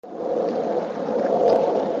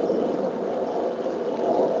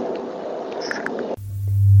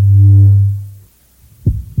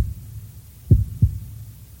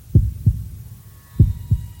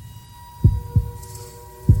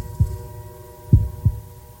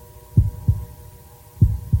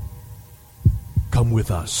Come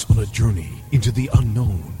with us on a journey into the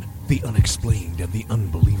unknown, the unexplained, and the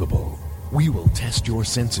unbelievable. We will test your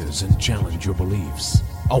senses and challenge your beliefs.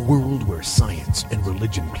 A world where science and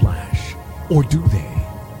religion clash. Or do they?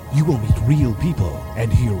 You will meet real people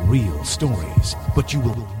and hear real stories, but you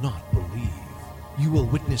will not believe. You will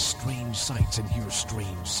witness strange sights and hear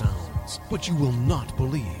strange sounds, but you will not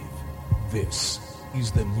believe. This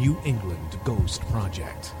is the New England Ghost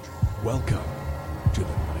Project. Welcome to the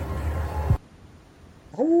nightmare.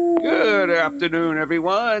 Good afternoon,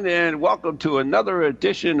 everyone, and welcome to another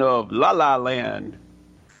edition of La La Land.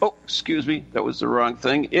 Oh, excuse me, that was the wrong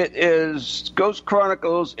thing. It is Ghost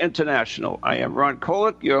Chronicles International. I am Ron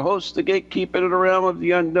Kolick, your host, the gatekeeper of the realm of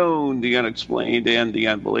the unknown, the unexplained, and the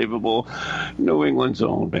unbelievable. New England's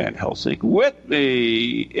own Van Helsing. With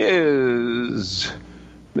me is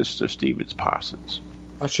Mr. Stevens Parsons.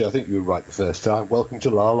 Actually, I think you were right the first time. Welcome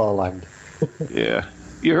to La La Land. Yeah.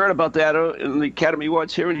 You heard about that in the Academy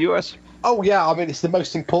Awards here in the U.S.? Oh, yeah. I mean, it's the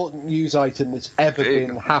most important news item that's ever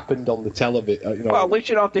happened on the television. Well, at least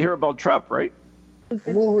you don't have to hear about Trump, right?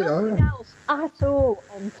 There's nothing else at all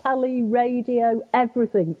on telly, radio,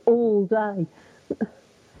 everything, all day.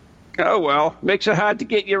 Oh, well. Makes it hard to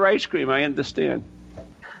get your ice cream, I understand.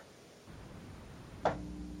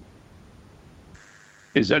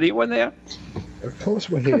 Is anyone there? Of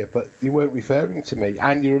course we're here, but you weren't referring to me,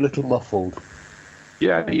 and you're a little muffled.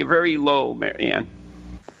 Yeah, you're very low, Marianne.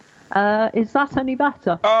 Is that any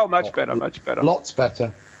better? Oh, much better, much better. Lots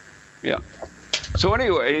better. Yeah. So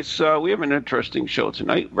anyways, we have an interesting show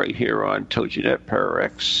tonight right here on TogiNet,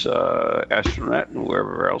 Pararex, Astronet, and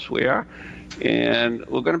wherever else we are. And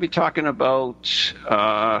we're going to be talking about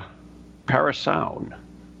Parasound,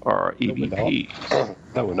 or EVP.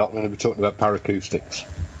 No, we're not going to be talking about paracoustics.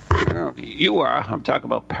 You are. I'm talking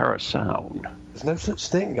about Parasound. There's no such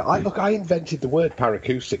thing. I invented the word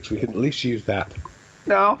paracoustics. We can at least use that.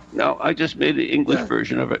 No, I just made the English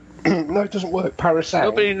version of it. No, it doesn't work. Parasound.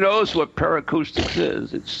 Nobody knows what paracoustics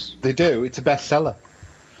is. They do. It's a bestseller.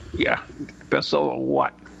 Yeah. Bestseller on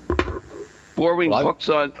what? Boring books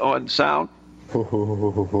on sound?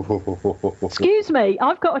 Excuse me,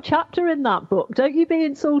 I've got a chapter in that book. Don't you be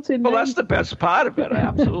insulting me. Well, that's the best part of it. I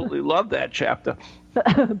absolutely love that chapter.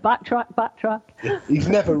 Backtrack. He's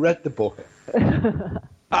never read the book.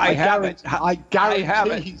 I haven't. I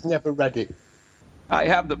guarantee he's never read it. I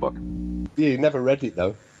have the book. Yeah, you never read it,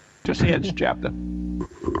 though. Just Ann's chapter.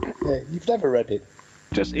 Yeah, you've never read it.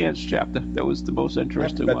 Just Ann's chapter. That was the most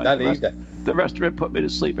interesting one. The rest of it put me to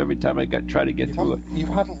sleep every time I try to get through it. You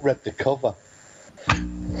haven't read the cover.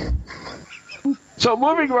 So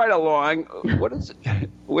moving right along, what is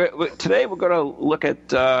it? Today we're going to look at,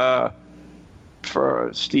 for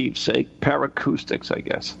Steve's sake, paracoustics, I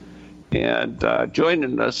guess. And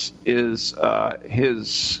joining us is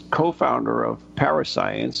his co-founder of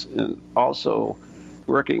Parascience and also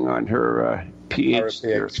working on her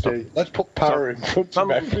PhD. Let's put para in front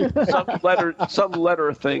of everything. Some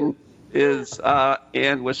letter thing is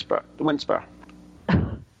Ann Winsper.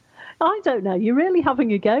 I don't know. You're really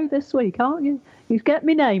having a go this week, aren't you? You get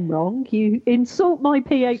my name wrong. You insult my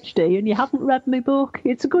PhD, and you haven't read my book.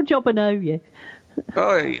 It's a good job I know you.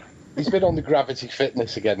 Oh, yeah. He's been on the Gravity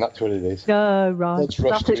Fitness again. That's what it is. Oh, right.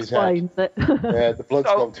 That explains it. Yeah, the blood's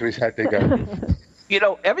gone to his head again. You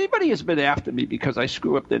know, everybody has been after me because I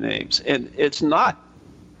screw up the names, and it's not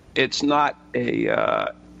a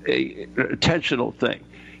intentional thing.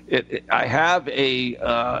 I have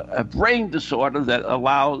a brain disorder that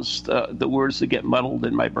allows the words to get muddled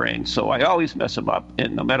in my brain, so I always mess them up,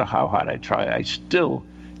 and no matter how hard I try, I still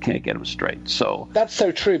can't get them straight. So that's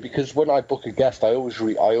so true, because when I book a guest, I always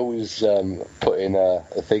put in a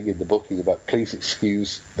thing in the booking about please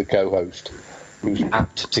excuse the co-host who's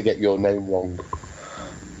apt to get your name wrong.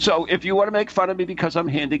 So if you want to make fun of me because I'm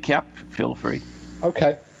handicapped, feel free.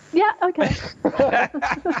 Okay. Yeah, okay.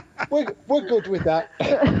 we're good with that.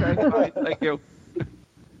 Right, thank you.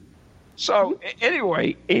 So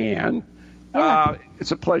anyway, Ann,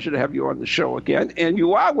 it's a pleasure to have you on the show again. And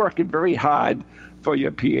you are working very hard for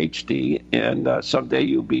your PhD, and someday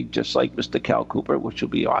you'll be just like Mr. Cal Cooper, which will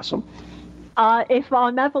be awesome. If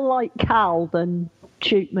I'm ever like Cal, then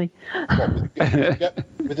shoot me. What,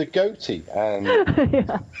 with a goatee and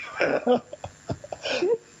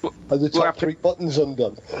and the top three buttons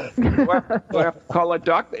undone. We'll have to call her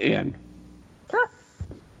Dr. Ann.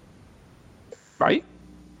 Right?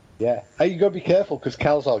 Yeah. Hey, you got to be careful, because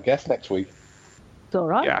Cal's our guest next week. It's all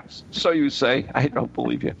right. Yeah, so you say. I don't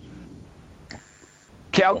believe you.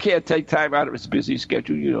 Cal can't take time out of his busy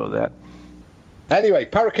schedule. You know that. Anyway,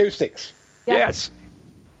 paracoustics. Yes.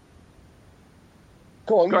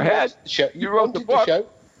 Go on. Go ahead. You wrote the book. Show.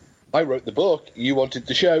 I wrote the book. You wanted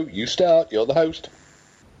the show. You start. You're the host.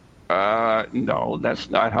 No, that's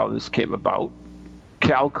not how this came about.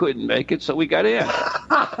 Cal couldn't make it, so we got in.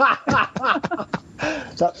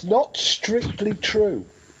 That's not strictly true.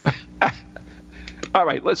 All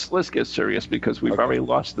right, let's get serious because we've already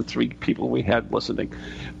lost the 3 people we had listening.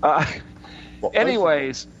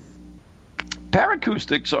 Anyways,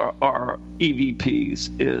 paracoustics are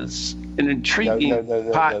EVPs is an intriguing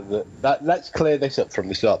No. Let's clear this up from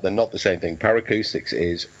the start. They're not the same thing. Paracoustics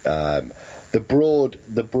is the broad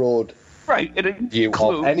right. It view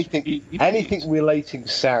of anything relating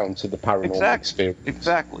sound to the paranormal experience.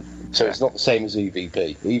 Exactly. So it's not the same as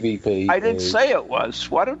EVP. EVP. I didn't say it was.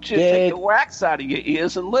 Why don't you take the wax out of your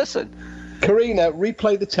ears and listen? Karina,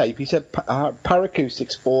 replay the tape. He said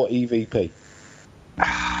paracoustics or EVP.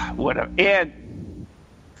 Whatever. And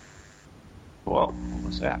what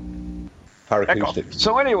was that? Paracoustics. Echo.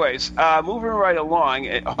 So, anyways, moving right along,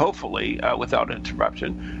 hopefully without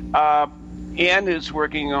interruption. Anne is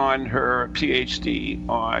working on her PhD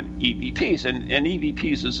on EVPs, and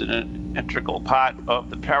EVPs is an integral part of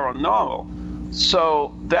the paranormal.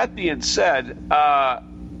 So, that being said,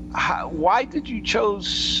 why did you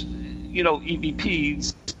choose,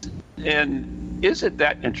 EVPs, and is it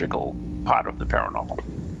that integral part of the paranormal?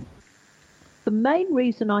 The main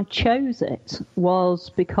reason I chose it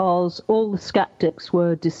was because all the skeptics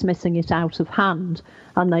were dismissing it out of hand,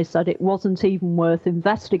 and they said it wasn't even worth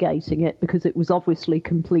investigating it because it was obviously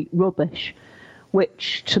complete rubbish,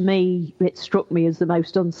 which to me, it struck me as the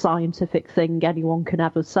most unscientific thing anyone can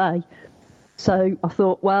ever say. So I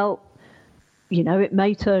thought, well, it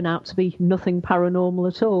may turn out to be nothing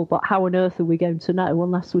paranormal at all, but how on earth are we going to know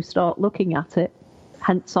unless we start looking at it?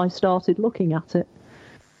 Hence I started looking at it.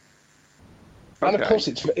 And of course,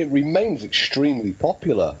 it remains extremely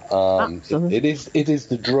popular. It is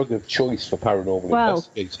the drug of choice for paranormal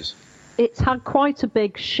investigators. It's had quite a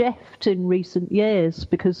big shift in recent years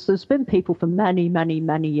because there's been people for many, many,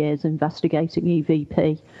 many years investigating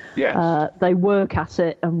EVP. Yes. They work at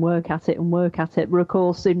it and work at it and work at it. But of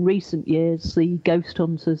course, in recent years, the ghost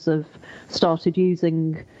hunters have started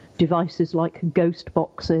using devices like ghost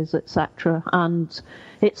boxes, etc., and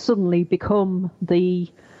it's suddenly become the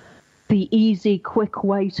easy, quick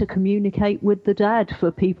way to communicate with the dead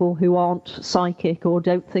for people who aren't psychic or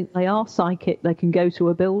don't think they are psychic. They can go to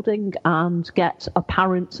a building and get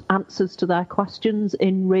apparent answers to their questions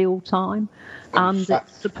in real time, and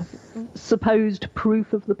it's supposed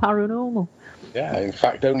proof of the paranormal. Yeah, in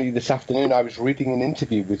fact, only this afternoon I was reading an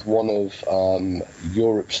interview with one of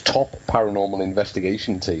Europe's top paranormal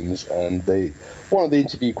investigation teams, and one of the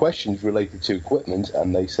interview questions related to equipment,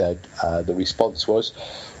 and they said the response was,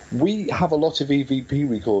 "We have a lot of EVP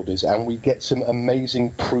recorders, and we get some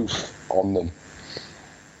amazing proof on them."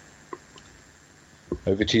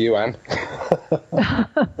 Over to you, Anne.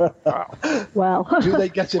 Well, do they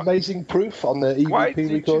get amazing proof on the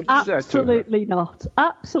EVP recorders? Absolutely not.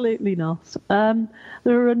 Absolutely not. There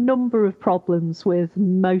are a number of problems with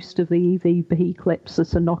most of the EVP clips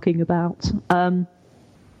that are knocking about.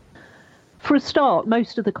 For a start,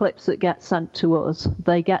 most of the clips that get sent to us,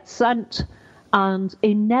 they get sent, and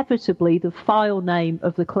inevitably the file name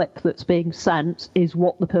of the clip that's being sent is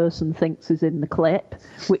what the person thinks is in the clip,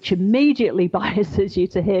 which immediately biases you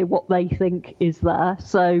to hear what they think is there.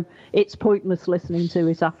 So it's pointless listening to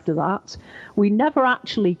it after that. We never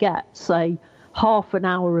actually get, say, half an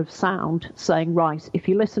hour of sound saying, right, if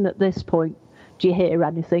you listen at this point, do you hear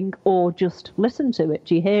anything? Or just listen to it,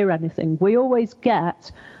 do you hear anything? We always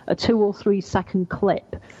get a 2 or 3 second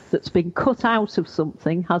clip that's been cut out of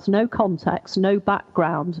something, has no context, no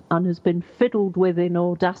background, and has been fiddled with in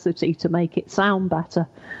Audacity to make it sound better.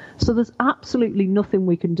 So there's absolutely nothing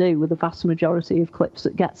we can do with the vast majority of clips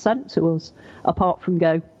that get sent to us, apart from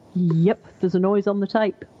go, yep, there's a noise on the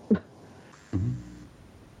tape.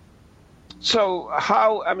 So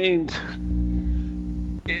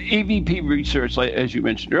EVP research, like as you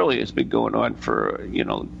mentioned earlier, has been going on for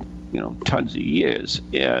tons of years,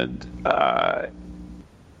 and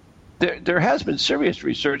there has been serious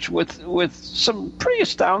research with some pretty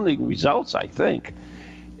astounding results, I think.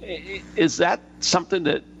 Is that something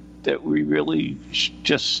that we really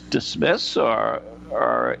just dismiss, or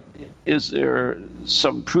is there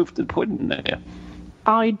some proof to put in there?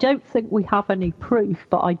 I don't think we have any proof,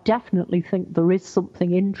 but I definitely think there is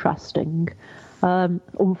something interesting.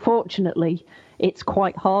 Unfortunately, it's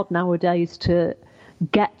quite hard nowadays to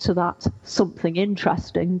get to that something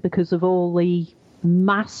interesting because of all the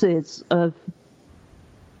masses of,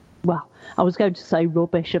 well, I was going to say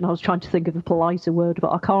rubbish and I was trying to think of a politer word,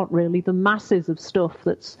 but I can't really. The masses of stuff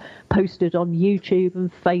that's posted on YouTube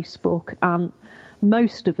and Facebook, and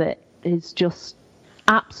most of it is just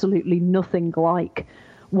absolutely nothing like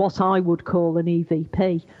what I would call an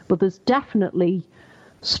EVP. But there's definitely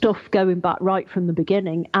stuff going back right from the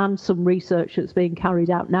beginning, and some research that's being carried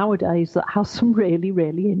out nowadays that has some really,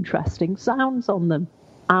 really interesting sounds on them.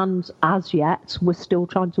 And as yet, we're still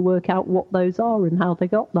trying to work out what those are and how they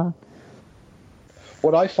got there.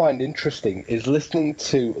 What I find interesting is listening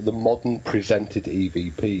to the modern presented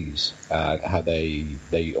EVPs and how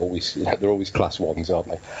they're always class ones, aren't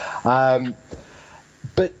they?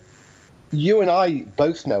 But you and I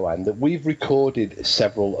both know, Anne, that we've recorded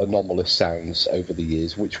several anomalous sounds over the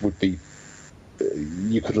years, which would be,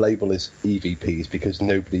 you could label as EVPs, because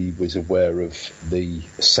nobody was aware of the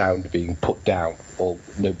sound being put down, or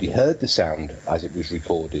nobody heard the sound as it was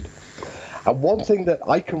recorded. And one thing that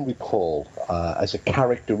I can recall as a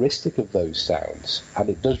characteristic of those sounds, and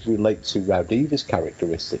it does relate to Raudiva's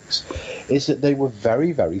characteristics, is that they were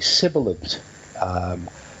very, very sibilant.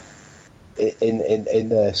 In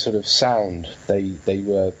their sort of sound, they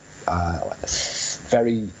were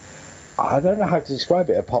very, I don't know how to describe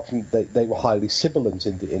it, apart from they were highly sibilant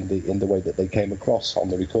in the way that they came across on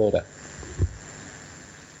the recorder.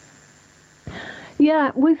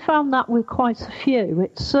 Yeah, we've found that with quite a few.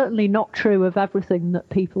 It's certainly not true of everything that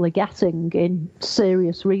people are getting in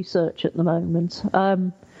serious research at the moment.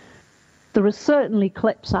 There are certainly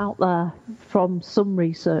clips out there from some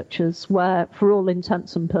researchers where, for all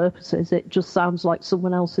intents and purposes, it just sounds like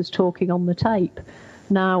someone else is talking on the tape.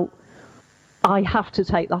 Now, I have to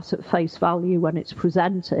take that at face value when it's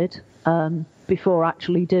presented before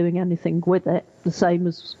actually doing anything with it. The same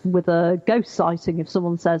as with a ghost sighting. If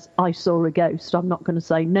someone says, I saw a ghost, I'm not going to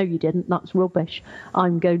say, no, you didn't, that's rubbish.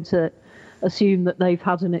 I'm going to assume that they've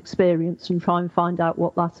had an experience and try and find out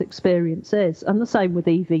what that experience is. And the same with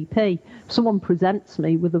EVP. If someone presents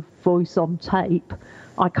me with a voice on tape,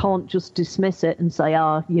 I can't just dismiss it and say,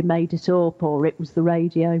 you made it up, or it was the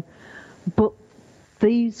radio. But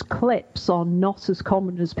these clips are not as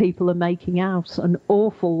common as people are making out. An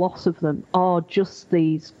awful lot of them are just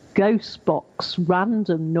these ghost box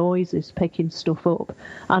random noises picking stuff up,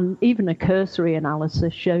 and even a cursory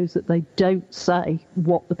analysis shows that they don't say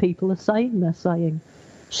what the people are saying they're saying.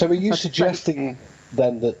 So are you suggesting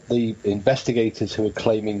then that the investigators who are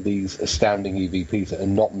claiming these astounding EVPs are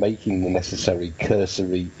not making the necessary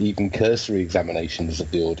cursory examinations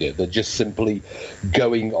of the audio? They're just simply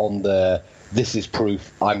going on the this is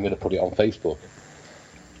proof, I'm going to put it on Facebook?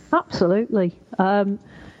 Absolutely.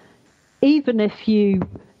 Even if you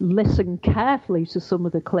listen carefully to some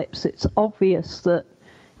of the clips, it's obvious that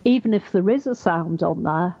even if there is a sound on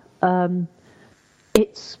there,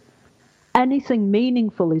 it's anything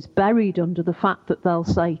meaningful is buried under the fact that they'll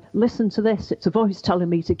say, listen to this, it's a voice telling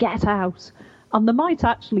me to get out. And there might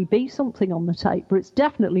actually be something on the tape, but it's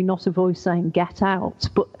definitely not a voice saying get out.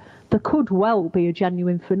 But there could well be a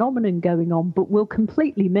genuine phenomenon going on, but we'll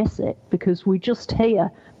completely miss it because we just hear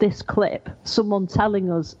this clip, someone telling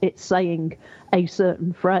us it's saying a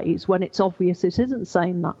certain phrase when it's obvious it isn't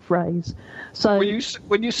saying that phrase. So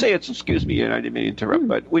when you say it's, excuse me, and I didn't mean to interrupt,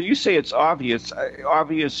 but when you say it's obvious,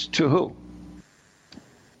 obvious to who?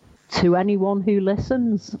 To anyone who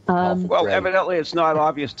listens. Well, evidently it's not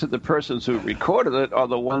obvious to the persons who recorded it or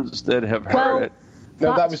the ones that have heard it.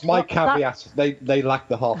 No, that was my caveat. They lack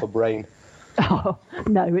the half a brain. Oh,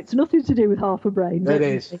 no, it's nothing to do with half a brain. It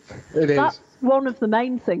is. That's one of the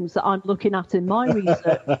main things that I'm looking at in my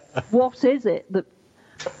research. What is it that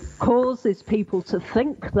causes people to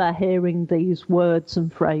think they're hearing these words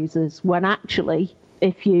and phrases when actually,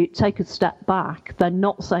 if you take a step back, they're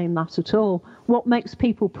not saying that at all? What makes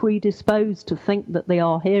people predisposed to think that they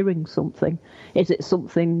are hearing something? Is it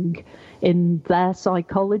something in their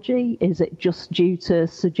psychology? Is it just due to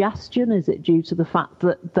suggestion? Is it due to the fact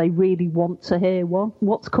that they really want to hear one?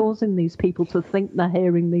 What's causing these people to think they're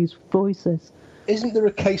hearing these voices? Isn't there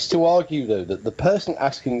a case to argue, though, that the person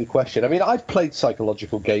asking the question... I mean, I've played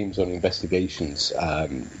psychological games on investigations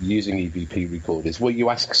using EVP recorders where you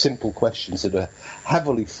ask simple questions that are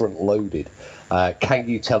heavily front-loaded. Can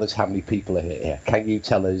you tell us how many people are here? Can you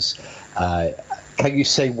tell us... can you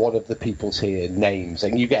say one of the people's here names?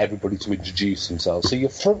 And you get everybody to introduce themselves. So you're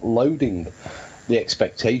front-loading the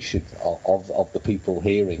expectation of the people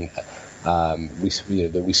hearing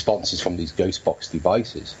the responses from these ghost box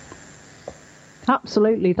devices.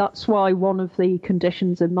 Absolutely. That's why one of the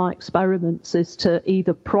conditions in my experiments is to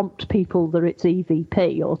either prompt people that it's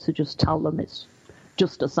EVP or to just tell them it's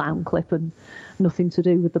just a sound clip and nothing to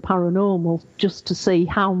do with the paranormal, just to see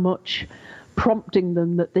how much prompting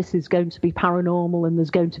them that this is going to be paranormal and there's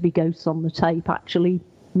going to be ghosts on the tape actually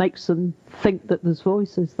makes them think that there's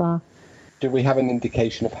voices there. do we have an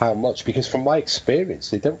indication of how much? Because from my experience,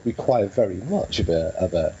 they don't require very much of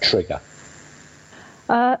a trigger.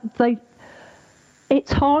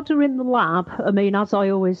 It's harder in the lab. I mean, as I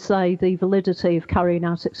always say, the validity of carrying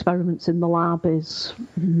out experiments in the lab is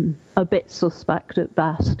a bit suspect at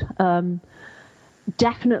best.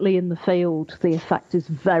 Definitely in the field, the effect is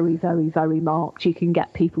very, very, very marked. You can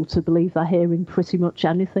get people to believe they're hearing pretty much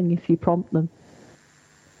anything if you prompt them.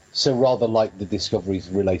 So rather like the discoveries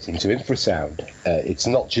relating to infrasound, it's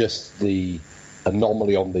not just the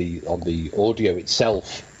anomaly on the audio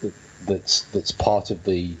itself that's part of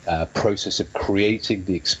the process of creating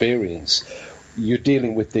the experience. You're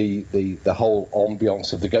dealing with the whole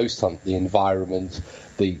ambience of the ghost hunt, the environment,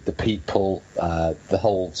 the people, the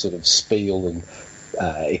whole sort of spiel and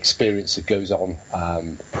experience that goes on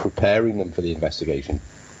preparing them for the investigation.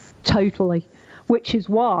 Totally. Which is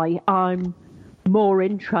why I'm more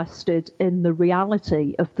interested in the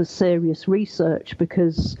reality of the serious research,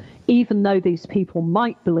 because even though these people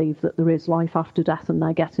might believe that there is life after death and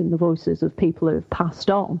they're getting the voices of people who have passed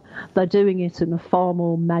on, they're doing it in a far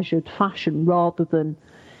more measured fashion rather than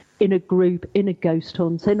in a group, in a ghost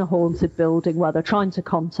hunt, in a haunted building where they're trying to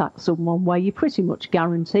contact someone where you're pretty much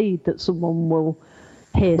guaranteed that someone will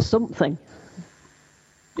hear something.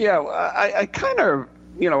 Yeah, I kind of,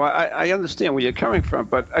 I understand where you're coming from,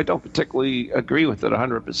 but I don't particularly agree with it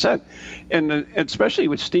 100%. And especially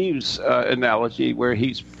with Steve's analogy where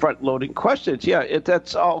he's front-loading questions. Yeah,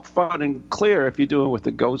 that's all fun and clear if you're doing it with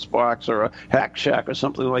a ghost box or a hack shack or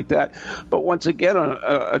something like that. But once again, on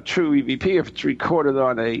a true EVP, if it's recorded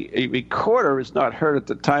on a recorder, it's not heard at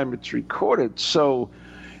the time it's recorded. So,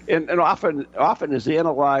 and often is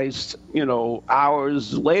analyzed,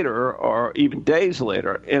 hours later or even days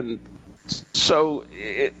later. And so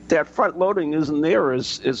that front loading isn't there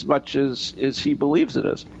as much as he believes it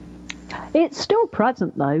is. It's still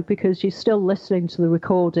present, though, because you're still listening to the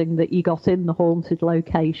recording that you got in the haunted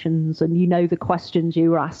locations, and you know the questions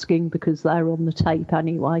you were asking because they're on the tape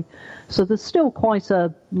anyway. So there's still quite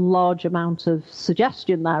a large amount of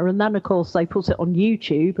suggestion there. And then, of course, they put it on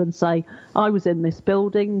YouTube and say, I was in this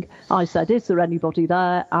building. I said, is there anybody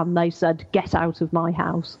there? And they said, get out of my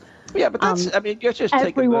house. Yeah, but you're just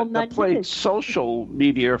taking the plain social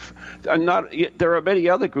media. There are many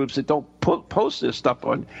other groups that don't post this stuff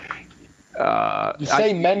on. You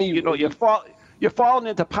say many. You're falling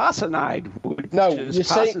into Passanide,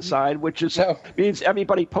 which means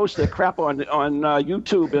everybody posts their crap on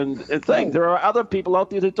YouTube and things. There are other people out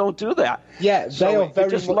there that don't do that. Yeah, they are very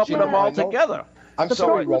just much lumping them all together. The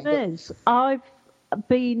problem is, I've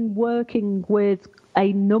been working with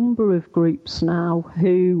a number of groups now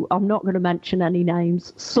who, I'm not going to mention any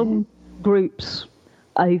names, some groups,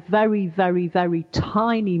 a very, very, very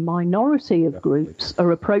tiny minority of groups are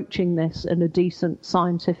approaching this in a decent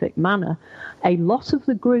scientific manner. A lot of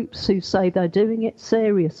the groups who say they're doing it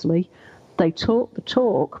seriously, they talk the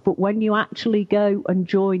talk, but when you actually go and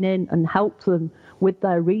join in and help them with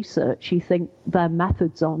their research, you think their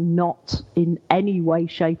methods are not in any way,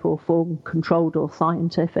 shape or form controlled or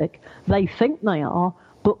scientific. They think they are,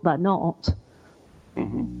 but they're not.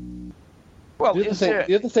 Mm-hmm. Well,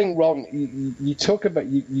 the other thing, Ron, you talk about,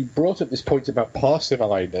 you brought up this point about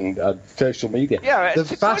Parsinide and social media. Yeah,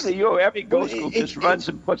 it's funny, every ghost group just runs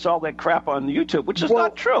and puts all that crap on YouTube, which is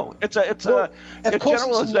not true. It's a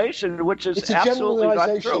generalization, which is absolutely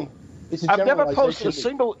not true. I've never posted a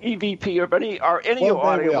single EVP of any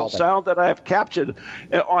audio sound that I have captured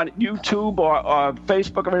on YouTube or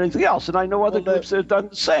Facebook or anything else, and I know other groups that have done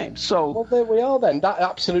the same. So, there we are. Then that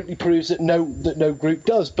absolutely proves that no group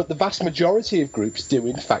does, but the vast majority of groups do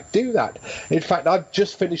in fact do that. In fact, I've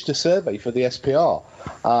just finished a survey for the SPR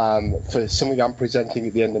for something I'm presenting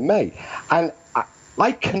at the end of May, and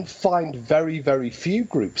I can find very, very few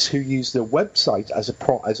groups who use their website as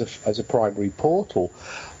a primary portal,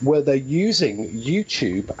 where they're using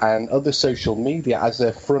YouTube and other social media as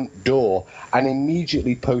their front door and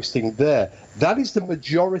immediately posting there. That is the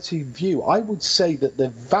majority view. I would say that the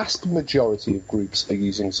vast majority of groups are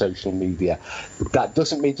using social media. That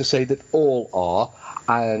doesn't mean to say that all are,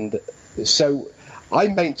 and so I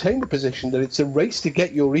maintain the position that it's a race to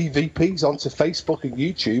get your EVPs onto Facebook and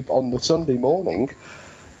YouTube on the Sunday morning.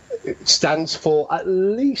 It stands for at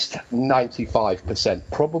least 95%,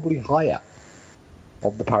 probably higher,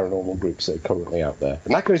 of the paranormal groups that are currently out there.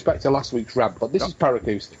 And that goes back to last week's rant, but this is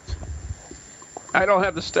Paracoustics. I don't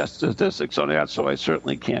have the statistics on that, so I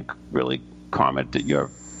certainly can't really comment that your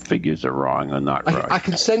figures are wrong or not right. I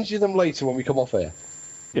can send you them later when we come off air.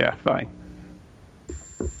 Yeah, fine.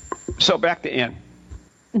 So back to Ann.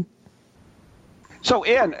 So,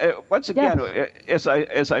 Ann, once again, as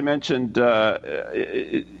I mentioned,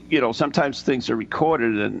 sometimes things are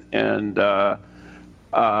recorded and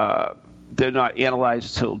they're not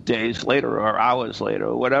analyzed till days later or hours later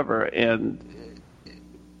or whatever.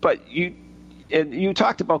 But you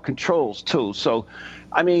talked about controls too. So,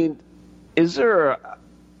 I mean, is there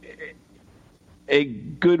a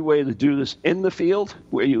good way to do this in the field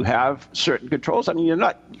where you have certain controls? I mean, you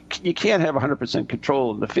can't have 100%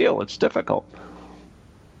 control in the field. It's difficult.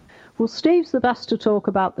 Well, Steve's the best to talk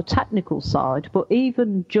about the technical side, but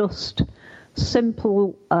even just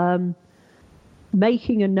simple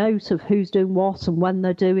making a note of who's doing what and when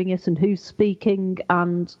they're doing it and who's speaking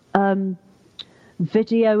and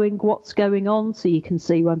videoing what's going on so you can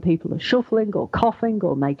see when people are shuffling or coughing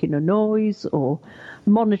or making a noise, or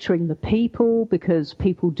monitoring the people, because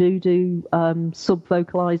people do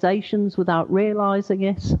sub-vocalizations without realizing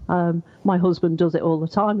it. My husband does it all the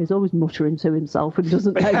time. He's always muttering to himself and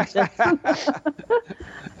doesn't notice.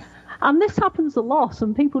 And this happens a lot,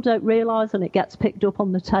 and people don't realize, and it gets picked up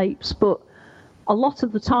on the tapes, but a lot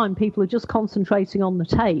of the time people are just concentrating on the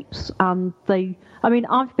tapes, and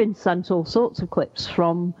I've been sent all sorts of clips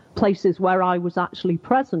from places where I was actually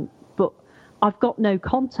present, but I've got no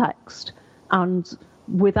context, and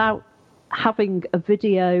without having a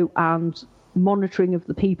video and monitoring of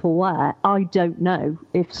the people there, I don't know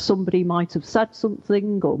if somebody might have said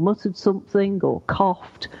something or muttered something or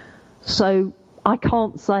coughed. So I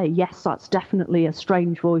can't say, yes, that's definitely a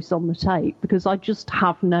strange voice on the tape, because I just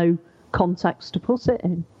have no context to put it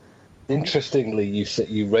in. Interestingly,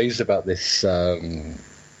 you raised about this almost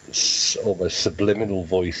subliminal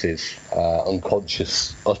voices,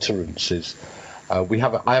 unconscious utterances. I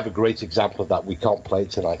have a great example of that. We can't play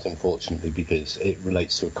it tonight, unfortunately, because it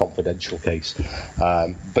relates to a confidential case.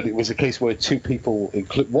 But it was a case where two people,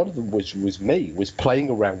 one of them was me, was playing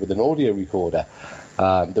around with an audio recorder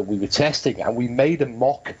that we were testing, and we made a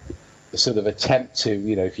mock sort of attempt to,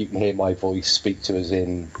 if you can hear my voice, speak to us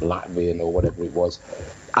in Latvian or whatever it was.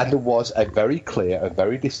 And there was a very clear and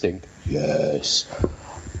very distinct yes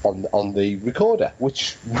on the recorder,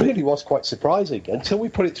 which really was quite surprising until we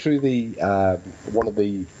put it through the one of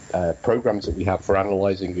the programs that we have for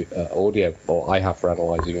analysing audio, or I have for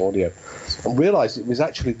analysing audio, and realised it was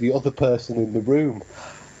actually the other person in the room.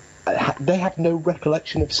 They have no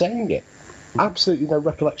recollection of saying it. Absolutely no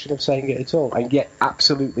recollection of saying it at all, and yet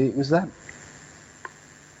absolutely it was them.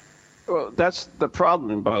 Well, that's the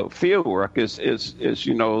problem about field work is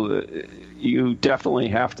you definitely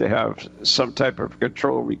have to have some type of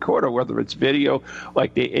control recorder, whether it's video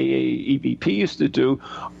like the AAEVP used to do,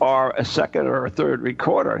 or a second or a third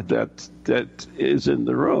recorder that is in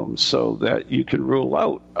the room, so that you can rule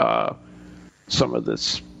out some of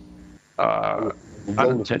this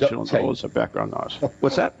unintentional noise or background noise.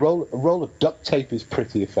 What's that? A roll of duct tape is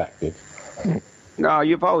pretty effective. No,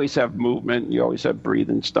 you've always have movement. You always have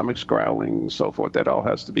breathing, stomachs growling, and so forth. That all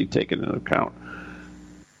has to be taken into account.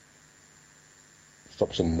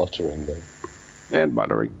 Stop some muttering, though. And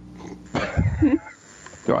muttering.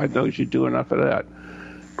 God knows you do enough of that.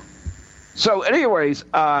 So, anyways,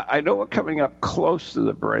 I know we're coming up close to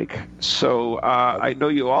the break. So, I know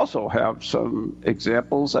you also have some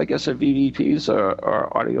examples, I guess, of EVPs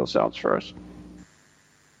or audio sounds for us.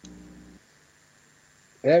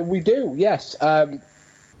 Yeah, we do, yes. You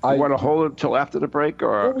want to hold it until after the break?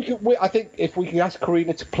 Or? Well, I think if we can ask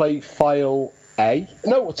Karina to play file A.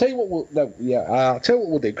 No, I'll tell you what I'll tell you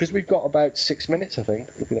what we'll do, because we've got about 6 minutes, I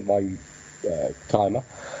think, looking at my timer.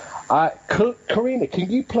 Karina,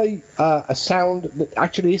 can you play a sound that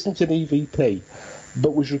actually isn't an EVP,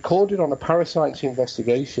 but was recorded on a parascience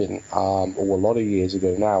investigation a lot of years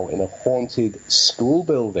ago now in a haunted school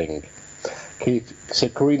building? So,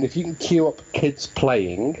 Karina, if you can cue up kids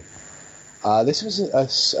playing. This was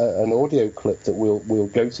an audio clip that we'll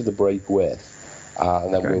go to the break with,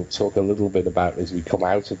 and then we'll talk a little bit about as we come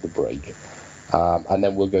out of the break, and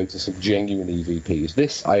then we'll go to some genuine EVPs.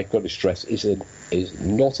 This, I've got to stress, is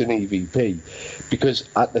not an EVP, because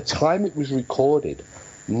at the time it was recorded,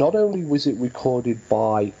 not only was it recorded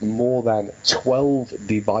by more than 12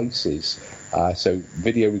 devices, so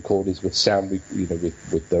video recorders with sound,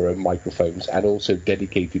 with their own microphones, and also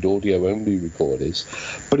dedicated audio-only recorders,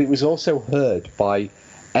 but it was also heard by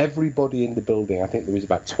everybody in the building. I think there was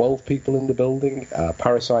about 12 people in the building,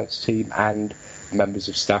 parascience team and members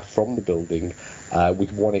of staff from the building,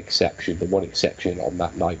 with one exception. The one exception on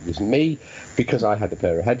that night was me, because I had a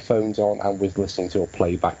pair of headphones on and was listening to a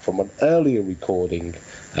playback from an earlier recording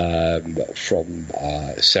from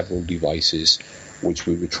several devices, which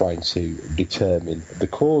we were trying to determine the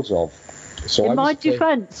cause of. So in my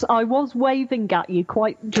defence, I was waving at you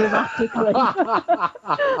quite dramatically.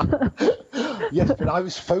 Yes, but I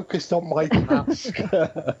was focused on my task,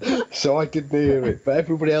 so I didn't hear it, but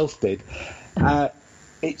everybody else did.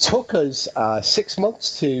 It took us 6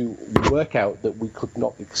 months to work out that we could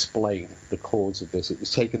not explain the cause of this. It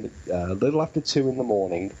was taken a little after 2 in the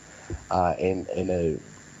morning in a,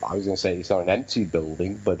 I was going to say it's not an empty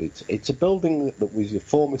building, but it's a building that was a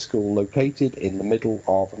former school located in the middle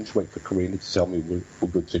of, I'm just waiting for Karina to tell me we're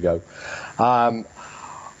good to go,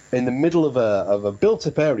 in the middle of a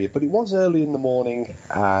built-up area, but it was early in the morning,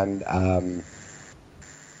 and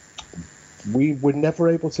we were never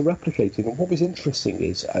able to replicate it. And what was interesting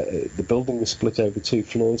is the building was split over 2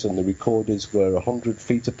 floors, and the recorders were 100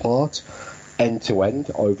 feet apart, end to end,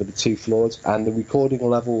 over the 2 floors, and the recording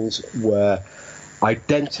levels were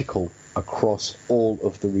identical across all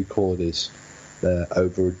of the recorders.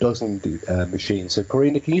 Over a dozen machines. So,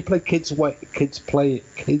 Karina, can you play Kids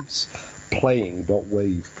Playing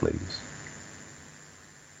 .wave, please?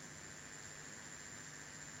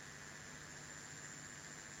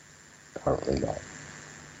 Apparently not.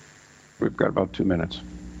 We've got about 2 minutes.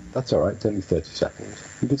 That's all right. It's only 30 seconds.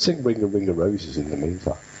 You could sing Ring a Ring of Roses in the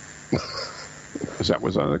meantime. Is that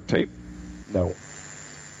was on the tape? No.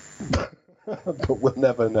 But we'll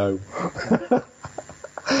never know.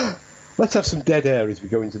 Let's have some dead air as we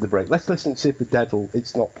go into the break. Let's listen and see if the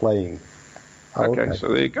it's not playing. Okay, so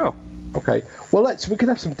there you go. Okay. Well, we could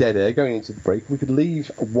have some dead air going into the break. We could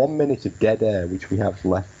leave 1 minute of dead air, which we have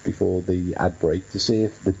left before the ad break, to see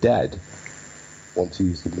if the dead want to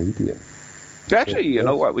use the medium. Actually, you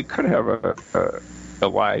know what? We could have a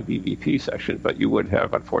live EVP session, but you would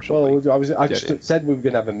have, unfortunately. Well, I just said we were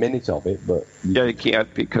going to have a minute of it, but yeah, you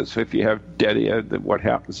can't, because if you have dead air, then what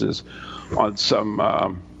happens is on some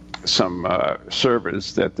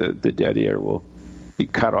servers that the dead air will be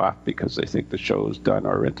cut off because they think the show is done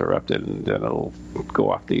or interrupted, and then it'll go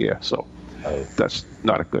off the air. So that's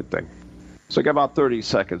not a good thing. So I got about 30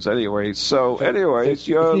 seconds anyway. So anyways,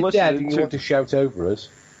 you're listening dead and you want to shout over us.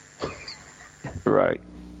 Right.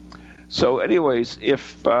 So anyways,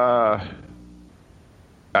 if I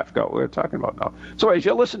forgot what we were talking about now. So anyways,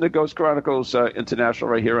 you're listening to Ghost Chronicles International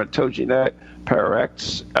right here on TogiNet,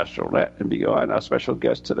 PowerX, Astronet, and beyond. Our special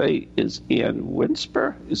guest today is Ann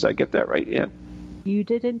Winsper. Did I get that right, Ann? You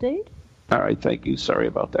did indeed. All right, thank you. Sorry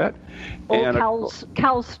about that. Or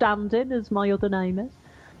Cal Standing, as my other name is.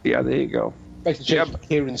 Yeah, there you go. Basically,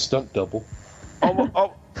 Kieran's stunt double.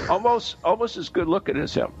 Almost as good looking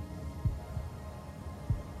as him.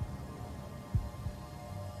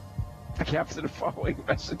 After the following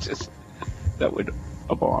messages, that would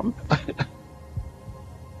a bomb.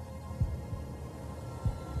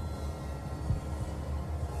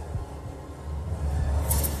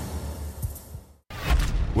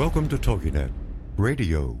 Welcome to TogiNet,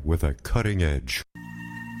 radio with a cutting edge.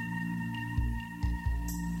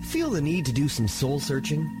 Feel the need to do some soul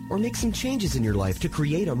searching or make some changes in your life to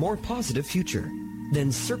create a more positive future?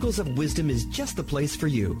 Then Circles of Wisdom is just the place for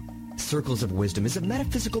you. Circles of Wisdom is a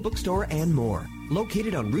metaphysical bookstore and more,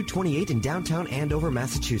 located on Route 28 in downtown Andover,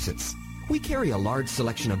 Massachusetts. We carry a large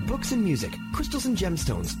selection of books and music, crystals and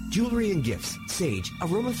gemstones, jewelry and gifts, sage,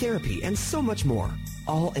 aromatherapy, and so much more,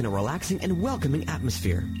 all in a relaxing and welcoming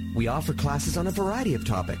atmosphere. We offer classes on a variety of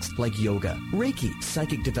topics like yoga, Reiki,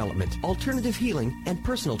 psychic development, alternative healing, and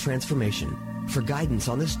personal transformation. For guidance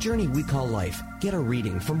on this journey we call life, get a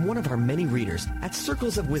reading from one of our many readers at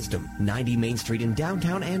Circles of Wisdom, 90 Main Street in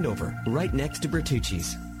downtown Andover, right next to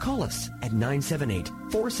Bertucci's. Call us at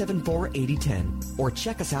 978-474-8010 or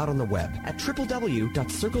check us out on the web at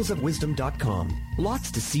www.circlesofwisdom.com.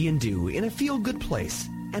 Lots to see and do in a feel-good place,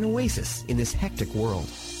 an oasis in this hectic world.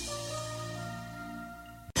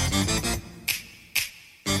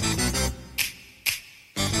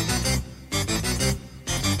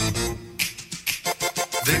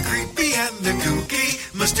 They're creepy and they're kooky,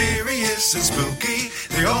 mysterious and spooky.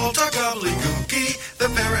 They all talk gobbledygooky, the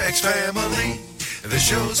Para-X family. The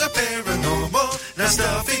shows are paranormal, not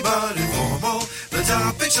stuffy but informal. The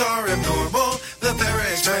topics are abnormal, the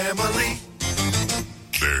Para-X family.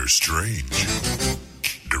 They're strange,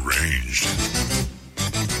 deranged,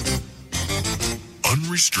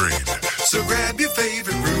 unrestrained. So grab your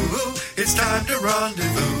favorite brew, it's time to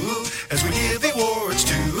rendezvous as we give awards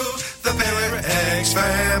to the Para-X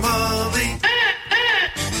family.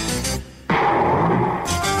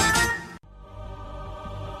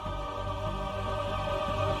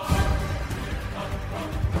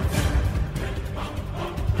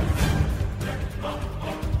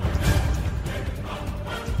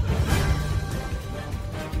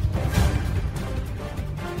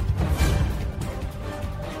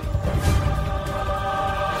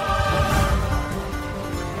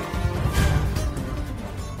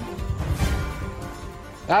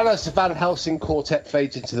 And as the Van Helsing Quartet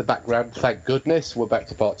fades into the background, thank goodness, we're back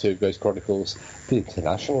to part 2 of Ghost Chronicles, the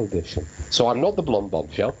International Edition. So I'm not the blonde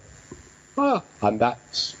bombshell. And that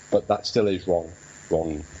still is wrong.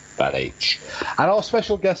 Ron Van H. And our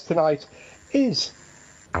special guest tonight is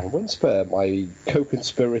Anne Winsper, my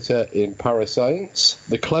co-conspirator in Parascience,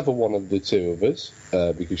 the clever one of the two of us,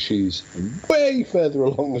 because she's way further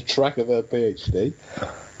along the track of her PhD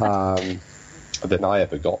than I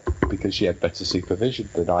ever got, because she had better supervision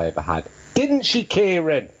than I ever had. Didn't she,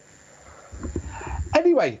 Kieran?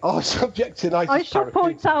 Anyway, our subject tonight I is should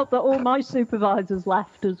point out that all my supervisors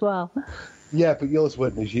left as well. Yeah, but yours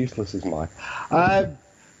weren't as useless as mine.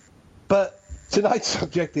 But tonight's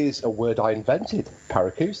subject is a word I invented,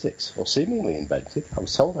 paracoustics, or seemingly invented. I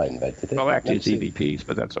was told I invented it. Well, actually, it's EVPs,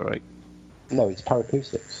 but that's all right. No, it's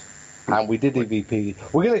paracoustics. And we did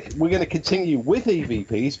EVP. We're going to continue with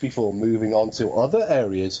EVPs before moving on to other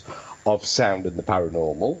areas of sound and the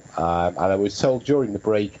paranormal. And I was told during the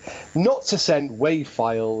break not to send WAV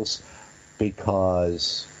files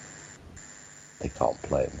because they can't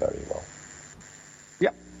play them very well.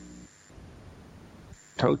 Yep.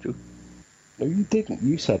 Told you. No, you didn't.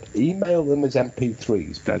 You said email them as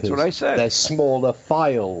MP3s. That's what I said. They're smaller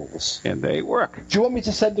files. And they work. Do you want me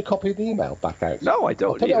to send a copy of the email back out? No, I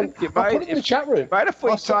don't. I'll put it in the chat room. Right, if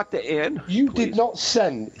we talk to Ann, you please. did not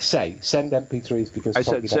send MP3s because I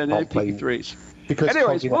said send MP3s. Because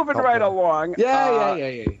anyways, moving right along.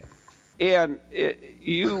 Yeah. And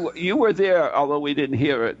you were there, although we didn't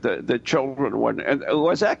hear it, the children one. And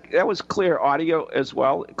was that was clear audio as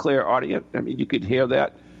well? Clear audio? I mean, you could hear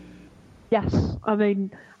that? Yes, I mean,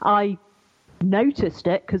 I noticed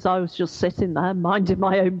it because I was just sitting there minding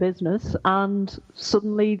my own business, and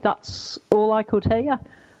suddenly that's all I could hear.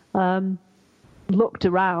 Looked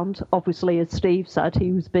around, obviously, as Steve said,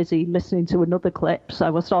 he was busy listening to another clip,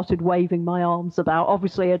 so I started waving my arms about.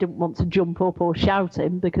 Obviously, I didn't want to jump up or shout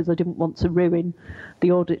him because I didn't want to ruin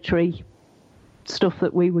the auditory stuff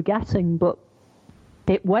that we were getting, but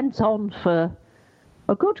it went on for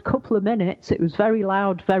a good couple of minutes. It was very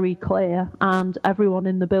loud, very clear, and everyone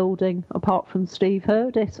in the building, apart from Steve,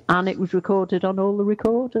 heard it, and it was recorded on all the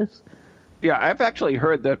recorders. Yeah, I've actually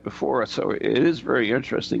heard that before, so it is very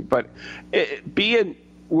interesting. But being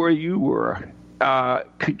where you were,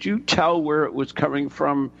 could you tell where it was coming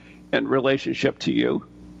from in relationship to you?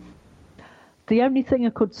 The only thing I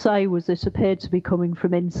could say was it appeared to be coming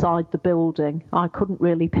from inside the building. I couldn't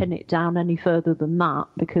really pin it down any further than that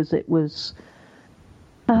because it was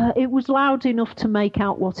loud enough to make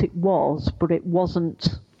out what it was, but it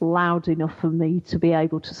wasn't loud enough for me to be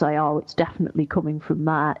able to say, oh, it's definitely coming from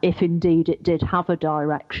there, if indeed it did have a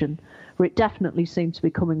direction. But it definitely seemed to be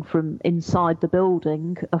coming from inside the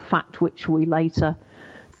building, a fact which we later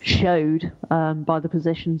showed by the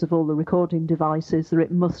positions of all the recording devices, that it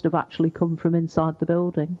must have actually come from inside the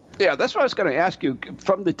building. Yeah, that's what I was going to ask you.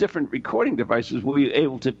 From the different recording devices, were you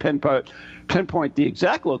able to pinpoint the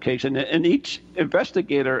exact location? And each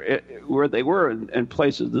investigator, where they were in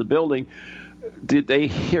places of the building, did they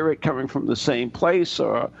hear it coming from the same place,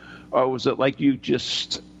 or was it like you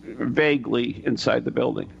just vaguely inside the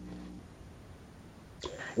building?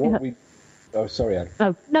 Oh, sorry, Anne.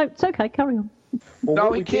 Oh, no, it's okay, carry on. Well,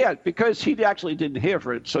 no, he can't, because he actually didn't hear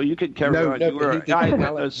for it, so you can carry on. You were an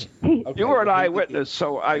eyewitness. Okay, you were an eyewitness,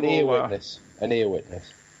 so I will... An ear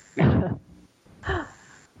witness.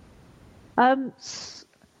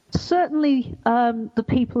 Certainly, the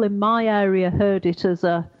people in my area heard it as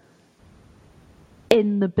a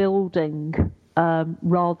in the building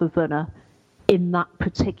rather than a in that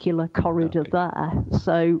particular corridor there.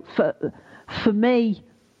 So for me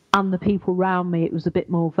and the people around me, it was a bit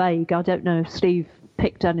more vague. I don't know if Steve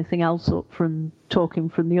picked anything else up from talking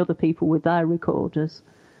from the other people with their recorders.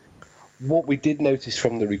 What we did notice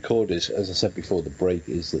from the recorders, as I said before the break,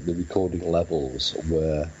 is that the recording levels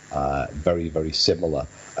were very, very similar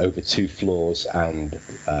over 2 floors and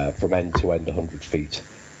from end to end 100 feet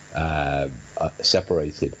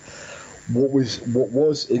separated. What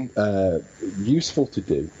was useful to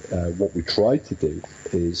do, what we tried to do,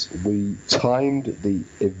 is we timed the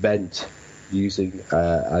event using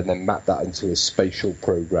and then mapped that into a spatial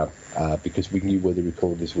program because we knew where the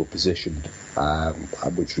recorders were positioned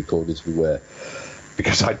and which recorders we were,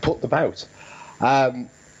 because I'd put them out.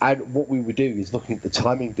 And what we would do is looking at the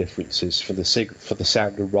timing differences for the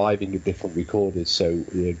sound arriving at different recorders. So,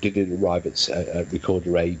 did it arrive at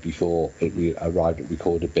recorder A before it arrived at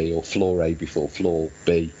recorder B, or floor A before floor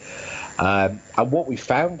B? And what we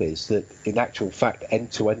found is that, in actual fact,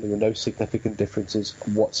 end to end, there were no significant differences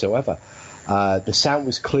whatsoever. The sound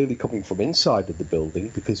was clearly coming from inside of the building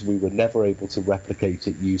because we were never able to replicate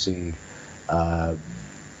it using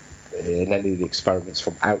in any of the experiments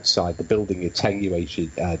from outside the building,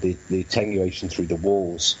 attenuation, the attenuation through the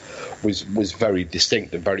walls was very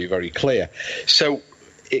distinct and very, very clear. So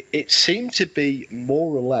it seemed to be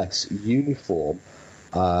more or less uniform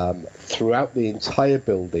throughout the entire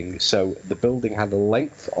building. So the building had a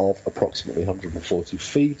length of approximately 140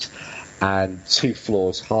 feet and 2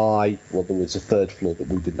 floors high. Well, there was a 3rd floor that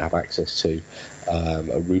we didn't have access to,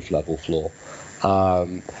 a roof level floor.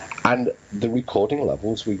 And the recording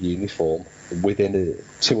levels were uniform within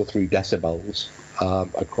 2 or 3 decibels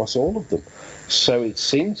across all of them. So it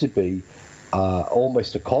seemed to be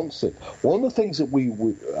almost a constant. One of the things that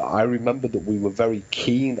I remember that we were very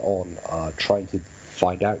keen on trying to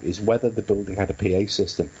find out is whether the building had a PA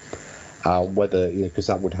system, whether, because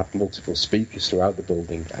that would have multiple speakers throughout the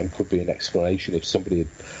building and could be an explanation if somebody had,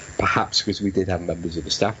 perhaps because we did have members of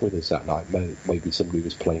the staff with us that night, maybe somebody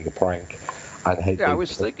was playing a prank. And I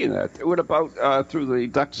was thinking that. What about through the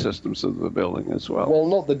duct systems of the building as well? Well,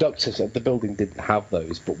 not the duct system. The building didn't have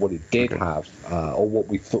those, but what it did have, or what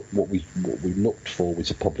we looked for,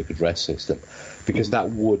 was a public address system, because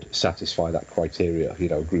that would satisfy that criteria.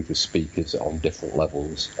 A group of speakers on different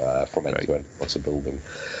levels from end to end across a building.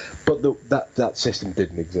 But that system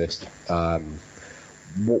didn't exist.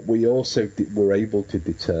 What we also were able to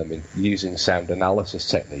determine using sound analysis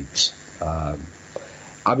techniques.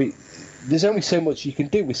 There's only so much you can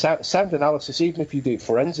do with sound analysis, even if you do it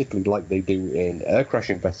forensically like they do in air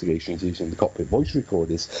crash investigations using the cockpit voice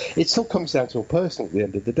recorders. It still comes down to a person at the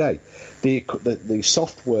end of the day. The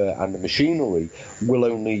software and the machinery will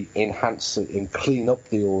only enhance it and clean up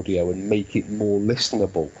the audio and make it more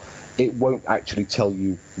listenable. It won't actually tell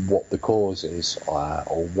you what the cause is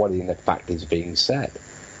or what in fact is being said.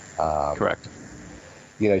 Correct.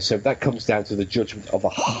 So that comes down to the judgment of a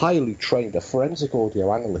highly trained. A forensic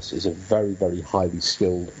audio analyst is a very, very highly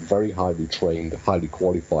skilled, very highly trained, highly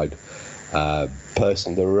qualified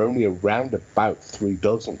person. There are only around about 3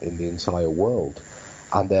 dozen in the entire world,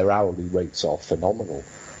 and their hourly rates are phenomenal.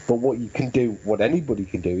 But what anybody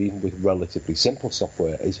can do, even with relatively simple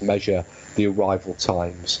software, is measure the arrival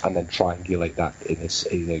times and then triangulate that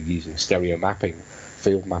using stereo mapping,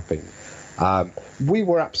 field mapping. We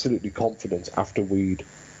were absolutely confident after we'd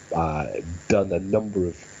done a number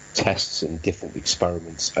of tests and different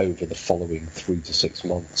experiments over the following 3 to 6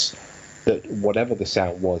 months that whatever the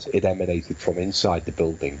sound was, it emanated from inside the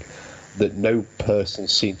building, that no person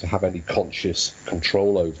seemed to have any conscious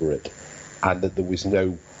control over it, and that there was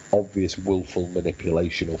no obvious willful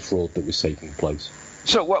manipulation or fraud that was taking place.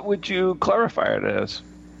 So what would you clarify it as?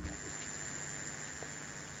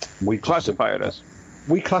 We classified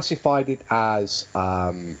it as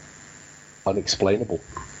unexplainable.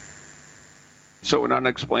 So an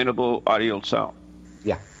unexplainable audio sound.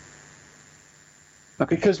 Yeah.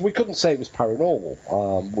 Okay. Because we couldn't say it was paranormal.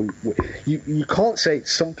 You can't say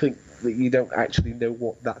it's something that you don't actually know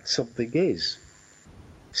what that something is.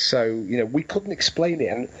 So we couldn't explain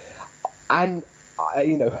it, and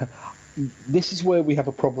this is where we have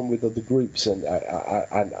a problem with other groups, and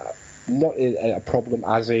not a problem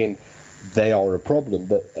as in they are a problem,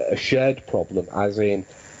 but a shared problem as in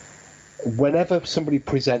whenever somebody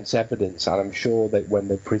presents evidence, and I'm sure that when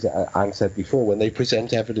they present, Anne said before, when they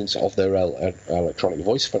present evidence of their electronic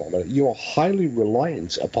voice phenomena, you are highly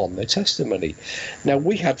reliant upon their testimony. Now,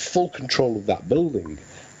 we had full control of that building,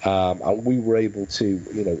 and we were able to,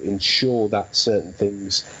 ensure that certain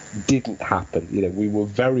things didn't happen. We were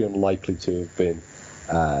very unlikely to have been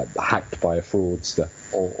hacked by a fraudster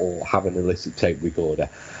or have an illicit tape recorder.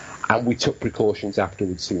 And we took precautions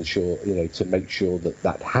afterwards to ensure, to make sure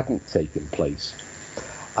that hadn't taken place.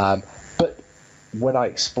 But when I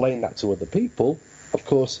explain that to other people, of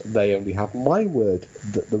course, they only have my word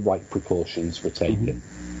that the right precautions were taken.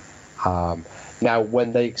 Mm-hmm. Now,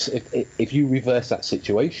 when if you reverse that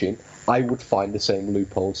situation, I would find the same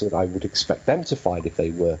loopholes that I would expect them to find if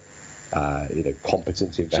they were,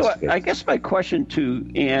 competent investigators. So I guess my question to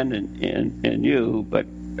Anne and you,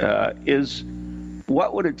 is,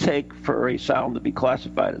 what would it take for a sound to be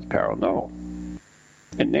classified as paranormal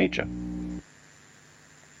in nature?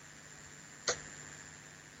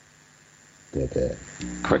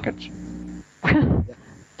 Crickets.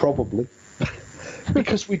 Probably.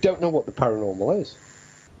 Because we don't know what the paranormal is.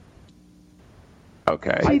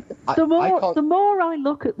 Okay. The more I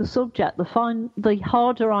look at the subject, the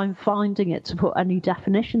harder I'm finding it to put any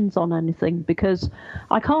definitions on anything, because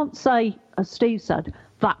I can't say, as Steve said,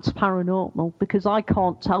 that's paranormal, because I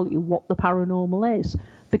can't tell you what the paranormal is,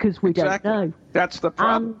 because we don't know. That's the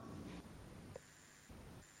problem.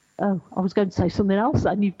 Oh, I was going to say something else,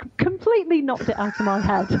 and you completely knocked it out of my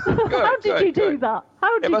head. How did you do that?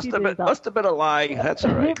 How did you do that? It must have been a lie. That's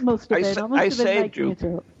all right. It must have been. I must have been making it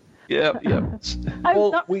up. Yeah. That's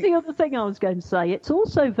the other thing I was going to say. It's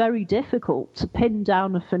also very difficult to pin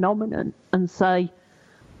down a phenomenon and say,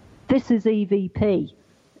 this is EVP.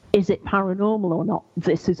 Is it paranormal or not?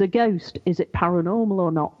 This is a ghost. Is it paranormal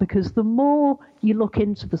or not? Because the more you look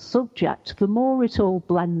into the subject, the more it all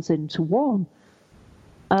blends into one.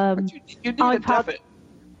 I've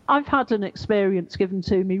had an experience given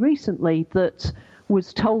to me recently that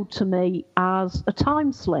was told to me as a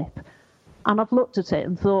time slip. And I've looked at it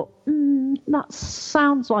and thought, that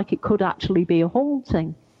sounds like it could actually be a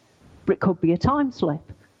haunting. But it could be a time slip.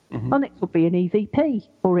 Mm-hmm. And it could be an EVP,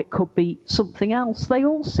 or it could be something else. They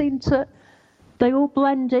all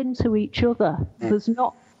blend into each other.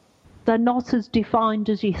 They're not as defined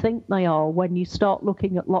as you think they are when you start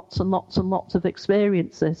looking at lots and lots and lots of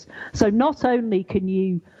experiences. So not only can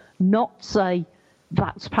you not say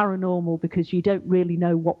that's paranormal because you don't really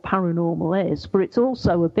know what paranormal is, but it's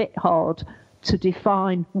also a bit hard to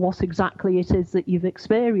define what exactly it is that you've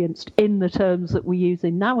experienced in the terms that we're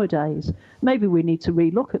using nowadays. Maybe we need to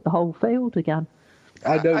relook at the whole field again.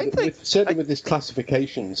 I know, certainly with these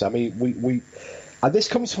classifications, I mean, we and this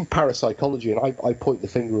comes from parapsychology, and I point the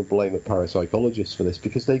finger of blame at parapsychologists for this,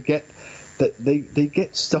 because they get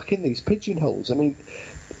stuck in these pigeonholes. I mean,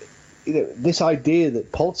 this idea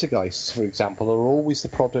that poltergeists, for example, are always the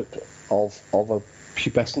product of a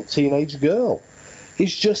pubescent teenage girl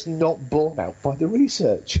is just not borne out by the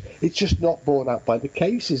research. It's just not borne out by the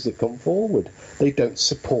cases that come forward. They don't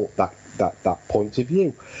support that point of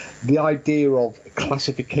view. The idea of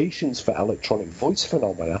classifications for electronic voice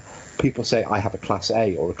phenomena, people say, I have a Class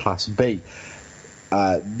A or a Class B.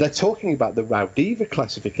 They're talking about the Raudiva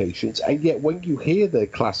classifications, and yet when you hear the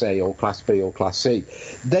Class A or Class B or Class C,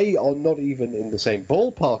 they are not even in the same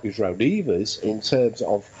ballpark as Raudiva's in terms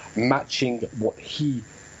of matching what he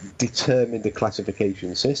determined the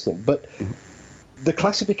classification system. But the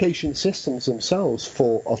classification systems themselves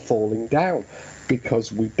are falling down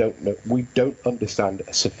because we don't understand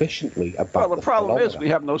sufficiently about. Well, the problem is we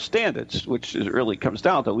have no standards, which is really comes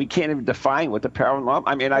down to we can't even define what the paranormal.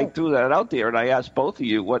 I mean, I threw that out there and I asked both of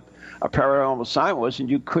you what a paranormal sign was, and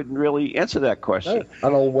you couldn't really answer that question. No.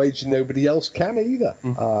 And I'll wager nobody else can either.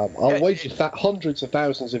 I'll wager that hundreds of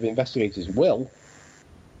thousands of investigators will.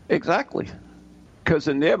 Exactly. Because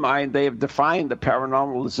in their mind, they have defined the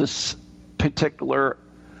paranormal as this particular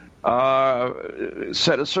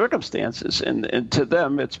set of circumstances, and to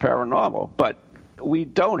them, it's paranormal. But we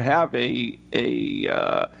don't have a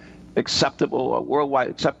worldwide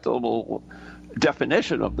acceptable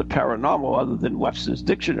definition of the paranormal other than Webster's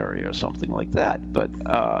Dictionary or something like that. But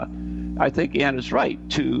I think Ann is right.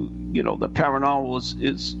 The paranormal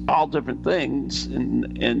is all different things,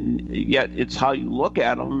 and yet it's how you look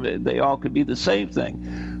at them. They all could be the same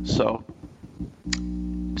thing. So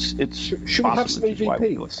it's should we have some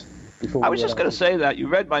EVPs? I was just going to say that you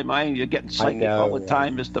read my mind. You're getting psychic all the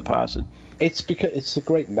time, Mr. Parson. It's because it's a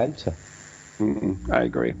great mentor. I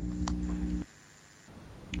agree.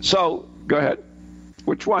 So go ahead.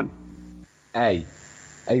 Which one?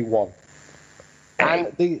 A1.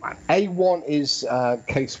 And the A1 is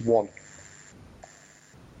case 1.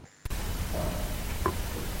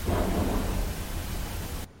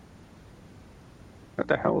 What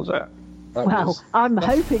the hell is that? I'm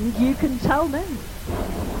hoping you can tell me.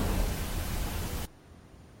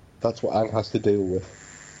 That's what Anne has to deal with.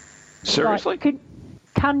 Seriously? Right,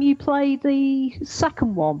 can you play the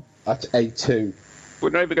second one? That's A2.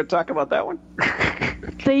 We're not even going to talk about that one?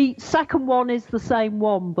 The second one is the same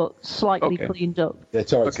one, but slightly cleaned up. Yeah,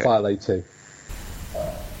 it's all right. It's file A2.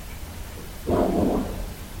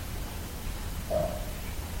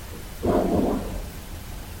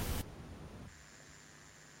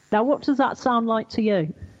 Now, what does that sound like to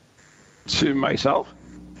you? To myself?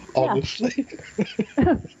 Honestly.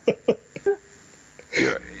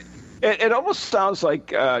 It almost sounds like,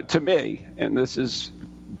 to me, and this is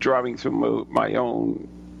driving through my own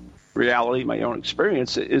reality, my own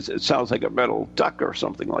experience, it sounds like a metal duck or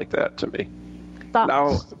something like that to me.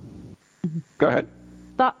 Now, go ahead.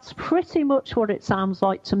 That's pretty much what it sounds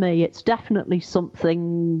like to me. It's definitely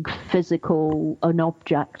something physical, an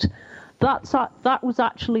object. That was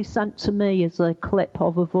actually sent to me as a clip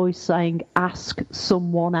of a voice saying, ask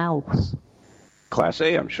someone else. Class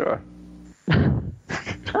A, I'm sure.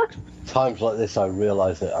 Times like this, I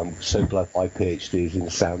realise that I'm so glad my PhD is in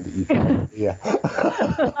sound that you can't hear.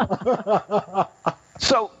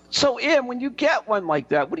 So, Ian, when you get one like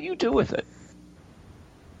that, what do you do with it?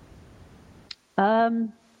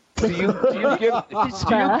 Do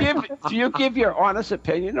you give your honest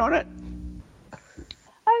opinion on it?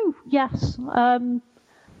 Oh yes.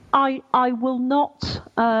 I will not.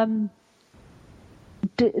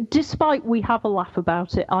 Despite we have a laugh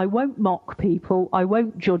about it, I won't mock people, I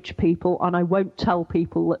won't judge people, and I won't tell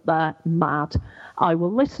people that they're mad. I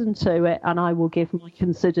will listen to it and I will give my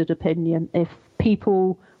considered opinion. If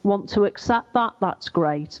people want to accept that, that's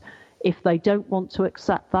great. If they don't want to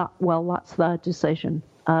accept that, well, that's their decision.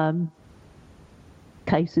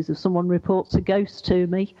 Cases if someone reports a ghost to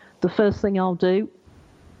me, the first thing I'll do.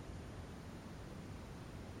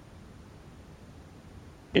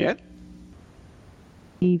 Yeah.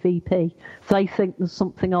 EVP. If they think there's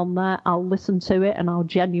something on there, I'll listen to it and I'll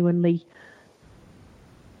genuinely.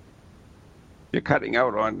 You're cutting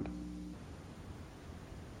out on.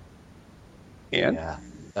 And? Yeah,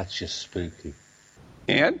 that's just spooky.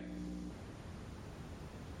 And?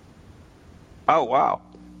 Oh, wow.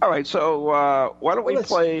 All right, so why don't we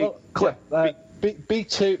play clip?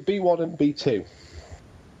 B2, B1 and B2.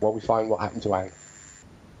 While we find what happened to Ang.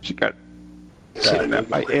 She got kidnapped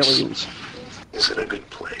by aliens. Is it a good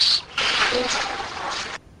place?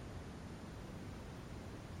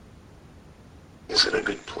 Is it a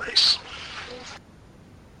good place?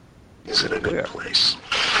 Is it a good place?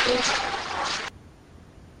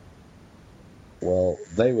 Well,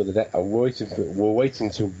 they were we're waiting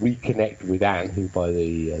to reconnect with Anne, who by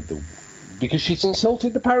because she's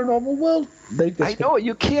insulted the paranormal world. I know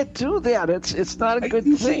you can't do that. It's not a good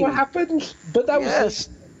you thing. See what happened? But that was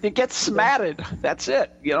it gets smatted. That's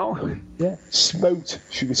it. You know. Yeah, smote.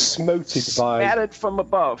 She was smoted by. Smatted from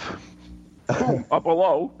above. Up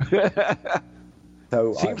below.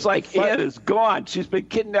 So, seems like Anne is gone. She's been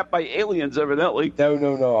kidnapped by aliens, evidently.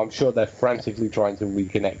 No. I'm sure they're frantically trying to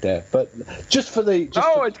reconnect her. But just for the...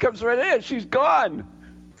 it comes right in. She's gone.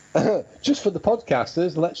 Just for the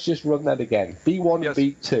podcasters, let's just run that again. B1, yes.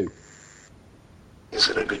 B2. Is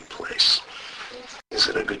it a good place? Is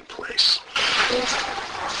it a good place?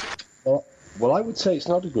 Well, I would say it's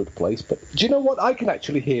not a good place, but do you know what? I can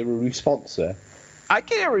actually hear a response there. I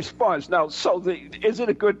can hear a response. Now, so is it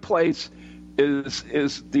a good place...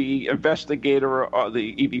 Is the investigator or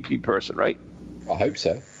the EVP person, right? I hope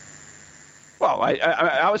so. Well,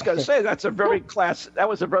 I was going to say that was a very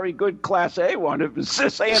good Class A one. It was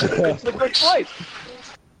just saying it's a good place.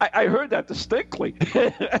 I heard that distinctly.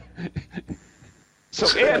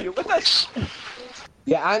 So, Anne, you with us?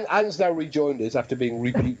 Yeah, Anne's now rejoined us after being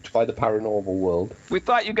rebuked by the paranormal world. We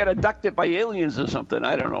thought you got abducted by aliens or something.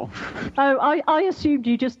 I don't know. Oh, I assumed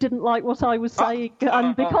you just didn't like what I was saying,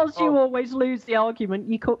 and because you always lose the argument,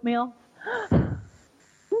 you cut me off.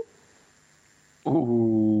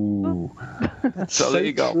 Ooh. So there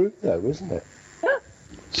you go. True, though, isn't it?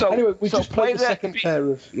 So anyway, we just play played the second pair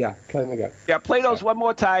of... Yeah, play them again. Yeah, play those one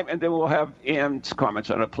more time, and then we'll have Anne's comments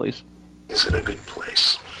on it, please. Is it a good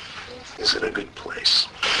place? Is it a good place?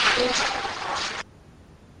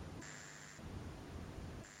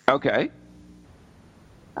 Okay.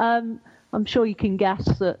 I'm sure you can guess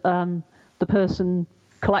that the person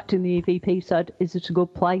collecting the EVP said, "Is it a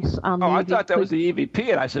good place?" And I thought that was the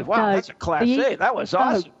EVP, and I said, "Wow, that's a Class A. That was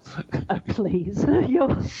awesome." Please,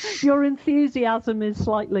 your enthusiasm is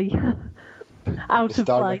slightly out of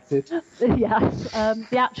place. Yes,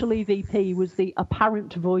 the actual EVP was the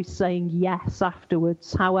apparent voice saying yes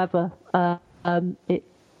afterwards. However, it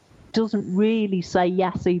doesn't really say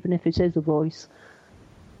yes, even if it is a voice.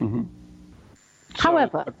 Mm-hmm.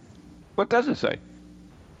 However, what does it say?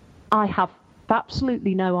 I have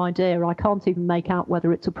absolutely no idea. I can't even make out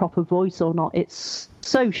whether it's a proper voice or not. It's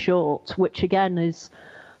so short, which again is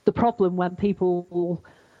the problem when people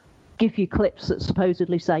give you clips that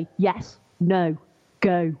supposedly say yes, no,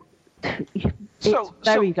 go. It's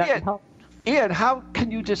very hard. Ian, how can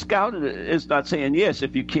you discount it as not saying yes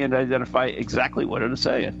if you can't identify exactly what it is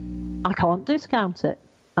saying? I can't discount it.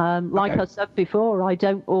 Like I said before, I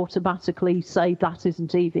don't automatically say that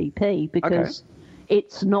isn't EVP because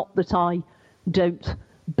it's not that I don't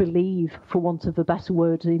believe, for want of a better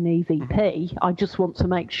word, in EVP. Mm-hmm. I just want to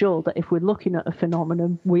make sure that if we're looking at a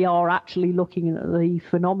phenomenon, we are actually looking at the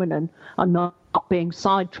phenomenon and not being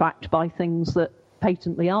sidetracked by things that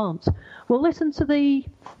patently aren't. Well, listen to the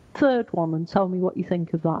third one and tell me what you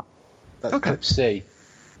think of that. That's clip C.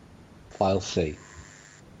 File C.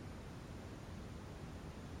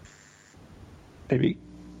 Maybe.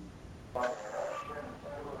 What?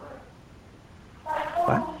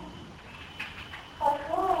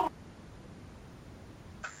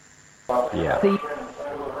 Yeah.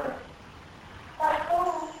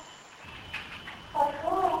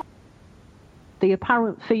 The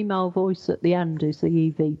apparent female voice at the end is the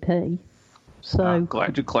EVP. So I'm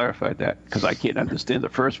glad you clarified that, because I can't understand the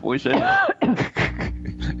first voice anyway.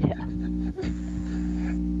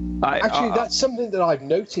 Actually, that's something that I've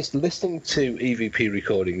noticed listening to EVP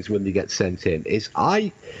recordings when they get sent in, is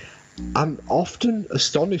I'm often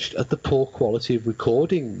astonished at the poor quality of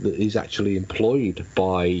recording that is actually employed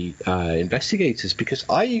by investigators, because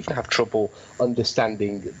I even have trouble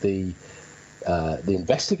understanding the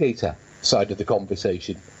investigator side of the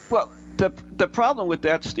conversation. Well, the problem with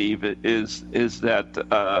that, Steve, is that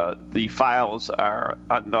the files are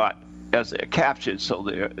not as they're captured, so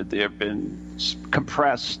they've been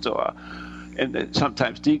compressed and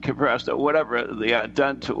sometimes decompressed or whatever they are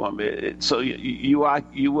done to them. So you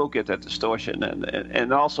will get that distortion,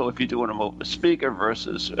 and also if you're doing them over a speaker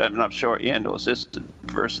versus, and I'm sure Ian knows this,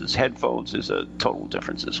 versus headphones is a total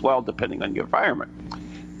difference as well, depending on your environment.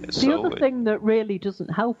 The other thing that really doesn't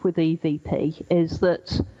help with EVP is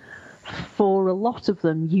that for a lot of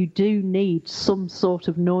them, you do need some sort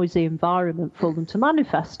of noisy environment for them to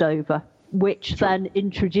manifest over, which then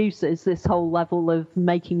introduces this whole level of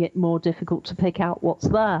making it more difficult to pick out what's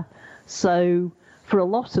there. So for a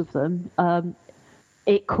lot of them,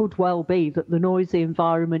 it could well be that the noisy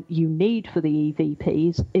environment you need for the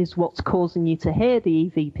EVPs is what's causing you to hear the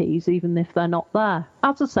EVPs, even if they're not there.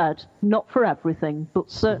 As I said, not for everything, but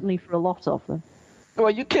certainly for a lot of them. Well,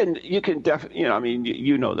 you can definitely, I mean,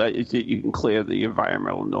 you know that you can clear the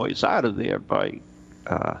environmental noise out of there by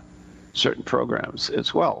certain programs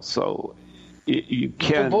as well. So you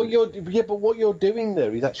can. But what you're doing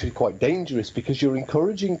there is actually quite dangerous, because you're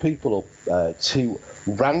encouraging people to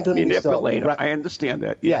randomly manipulate. I understand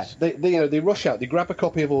that. Yes. Yeah, they rush out, they grab a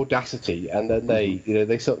copy of Audacity, and then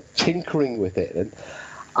they start tinkering with it,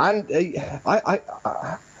 and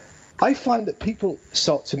I find that people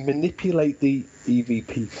start to manipulate the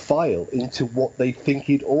EVP file into what they think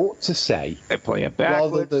it ought to say. They play it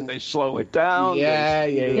backwards, they slow it down. Yeah.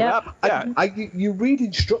 You read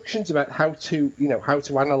instructions about how to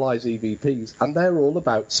analyze EVPs, and they're all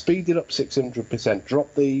about speed it up 600%,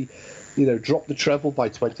 drop the treble by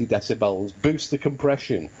 20 decibels, boost the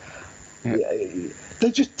compression. Yeah. They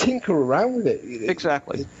just tinker around with it.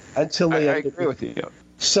 Exactly. Until they I agree with you.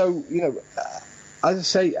 So, as I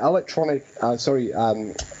say,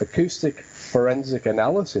 acoustic forensic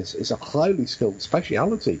analysis is a highly skilled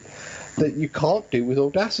speciality that you can't do with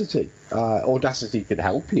Audacity. Audacity can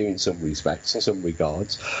help you in some respects, in some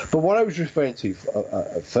regards. But what I was referring to,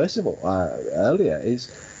 first of all, earlier,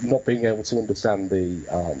 is not being able to understand the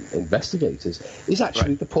investigators, is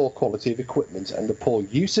actually the poor quality of equipment and the poor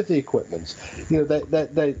use of the equipment.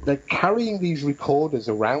 They're carrying these recorders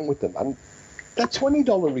around with them, and they're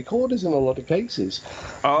 $20 recorders in a lot of cases.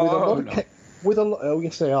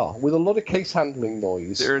 Yes, they are. With a lot of case handling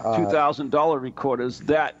noise. There are $2,000 recorders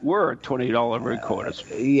that were $20 recorders.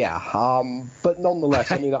 But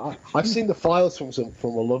nonetheless, I mean, I've seen the files from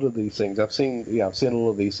a lot of these things. I've seen a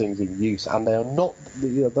lot of these things in use, and they're not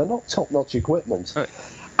top-notch equipment. Right.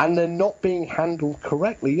 And they're not being handled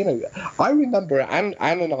correctly. I remember Anne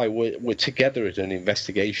and I were together at an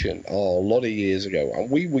investigation a lot of years ago, and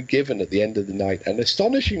we were given at the end of the night an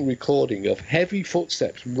astonishing recording of heavy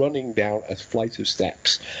footsteps running down a flight of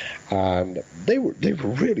steps, and they were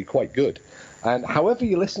really quite good. And however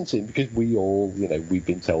you listen to them, because we've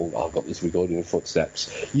been told, I've got this recording of footsteps,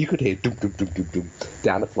 you could hear dum dum dum dum dum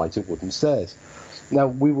down a flight of wooden stairs. Now,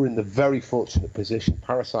 we were in the very fortunate position.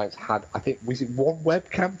 Parascience had, I think, was it one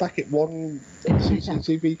webcam back at one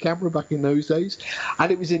CCTV camera back in those days? And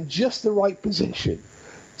it was in just the right position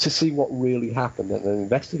to see what really happened. And an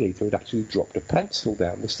investigator had actually dropped a pencil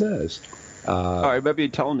down the stairs. I remember you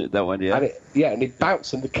telling me that one, yeah. And it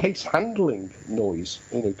bounced, and the case handling noise,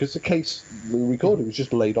 because the recorder was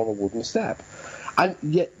just laid on a wooden step. And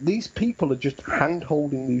yet these people are just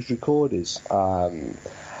hand-holding these recorders.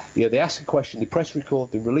 They ask a question, they press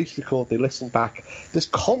record, they release record, they listen back. There's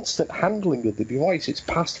constant handling of the device. It's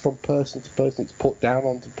passed from person to person. It's put down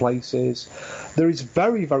onto places. There is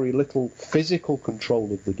very, very little physical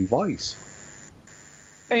control of the device.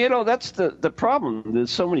 And, that's the problem.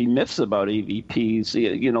 There's so many myths about EVPs.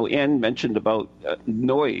 Ann mentioned about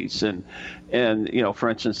noise and for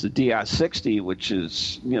instance, the DR60, which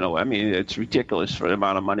is, it's ridiculous for the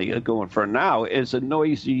amount of money you're going for now, is a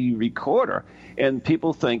noisy recorder. And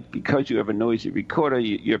people think because you have a noisy recorder,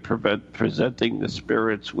 you're presenting the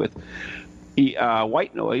spirits with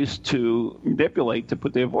white noise to manipulate, to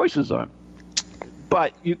put their voices on.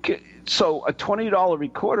 But so a $20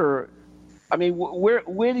 recorder, I mean, what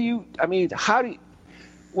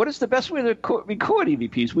is the best way to record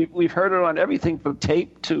EVPs? We've heard it on everything from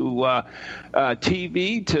tape to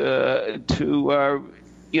TV to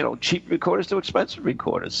cheap recorders to expensive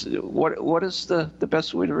recorders. What is the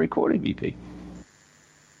best way to record EVP?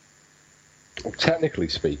 Technically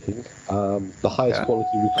speaking, the highest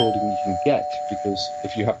quality recording you can get, because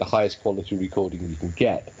if you have the highest quality recording you can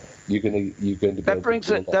get, you're going to be that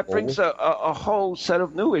brings a whole set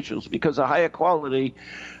of new issues, because a higher quality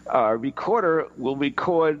recorder will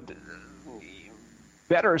record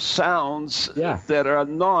better sounds that are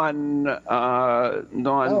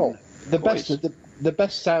the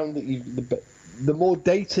best sound that the more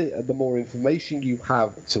data and the more information you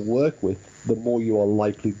have to work with, the more you are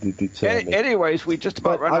likely to determine. Anyways, we just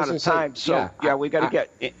about run out of time, we got to get.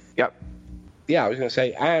 Yeah, I was going to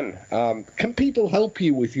say, Anne, can people help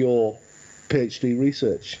you with your PhD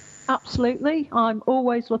research? Absolutely. I'm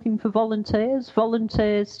always looking for volunteers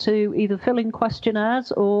to either fill in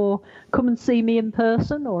questionnaires or come and see me in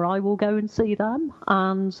person, or I will go and see them,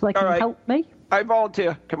 and they can help me. I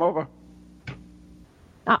volunteer. Come over.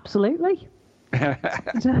 Absolutely.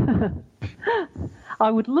 I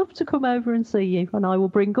would love to come over and see you, and I will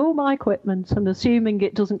bring all my equipment, and assuming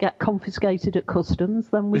it doesn't get confiscated at customs,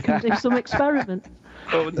 then we can do some experiments.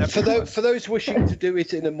 For those wishing to do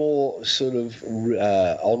it in a more sort of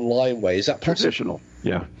online way, is that traditional?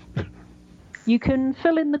 Yeah. You can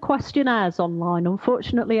fill in the questionnaires online.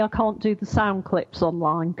 Unfortunately, I can't do the sound clips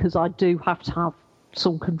online because I do have to have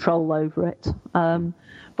some control over it.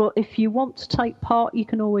 But if you want to take part, you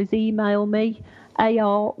can always email me,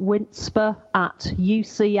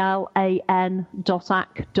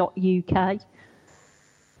 arwinsper@uclan.ac.uk.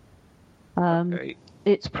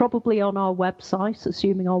 It's probably on our website,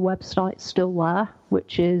 assuming our website's still there,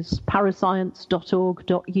 which is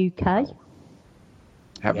parascience.org.uk.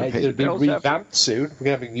 It'll be revamped soon. We're going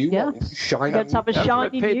to have a new one. We're going to have a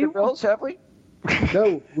shiny new one. Bills, have we?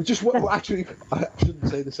 No, we're just actually. I shouldn't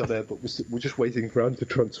say this on there, but we're just waiting for Anne to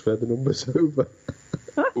transfer the numbers over.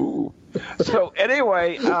 Ooh. So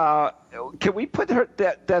anyway, can we put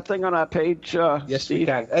that thing on our page? Yes, Steve? we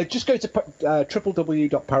can. Just go to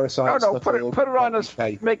www.parascience.org. No, put it on us.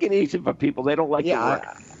 Make it easy for people. They don't like the work.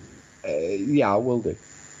 I will do.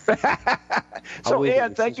 So,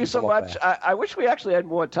 Ian, thank you so much. I wish we actually had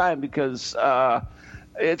more time, because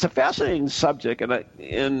it's a fascinating subject,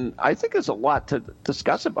 and I think there's a lot to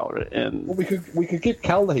discuss about it. And we could give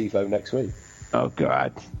Cal the Hevo next week. Oh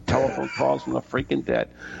God! Telephone calls from the freaking dead.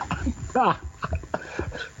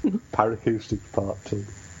 Paracoustic Part 2.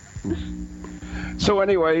 So,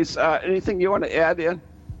 anyways, anything you want to add, Ian?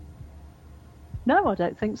 No, I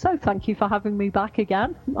don't think so. Thank you for having me back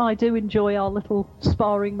again. I do enjoy our little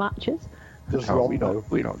sparring matches. We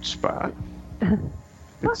don't spar.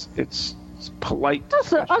 It's polite.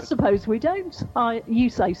 I suppose we don't. You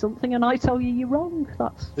say something and I tell you you're wrong.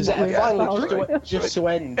 Finally, just to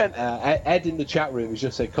end, Ed in the chat room has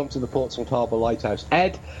just said, "Come to the Portsmouth Harbour Lighthouse."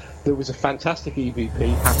 Ed, there was a fantastic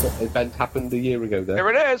EVP event happened a year ago there. Here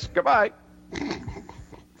it is. Goodbye.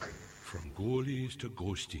 From goalies to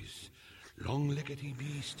ghosties, long-leggedy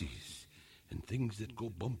beasties, and things that go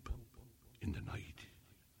bump in the night.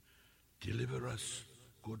 Deliver us,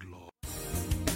 good Lord.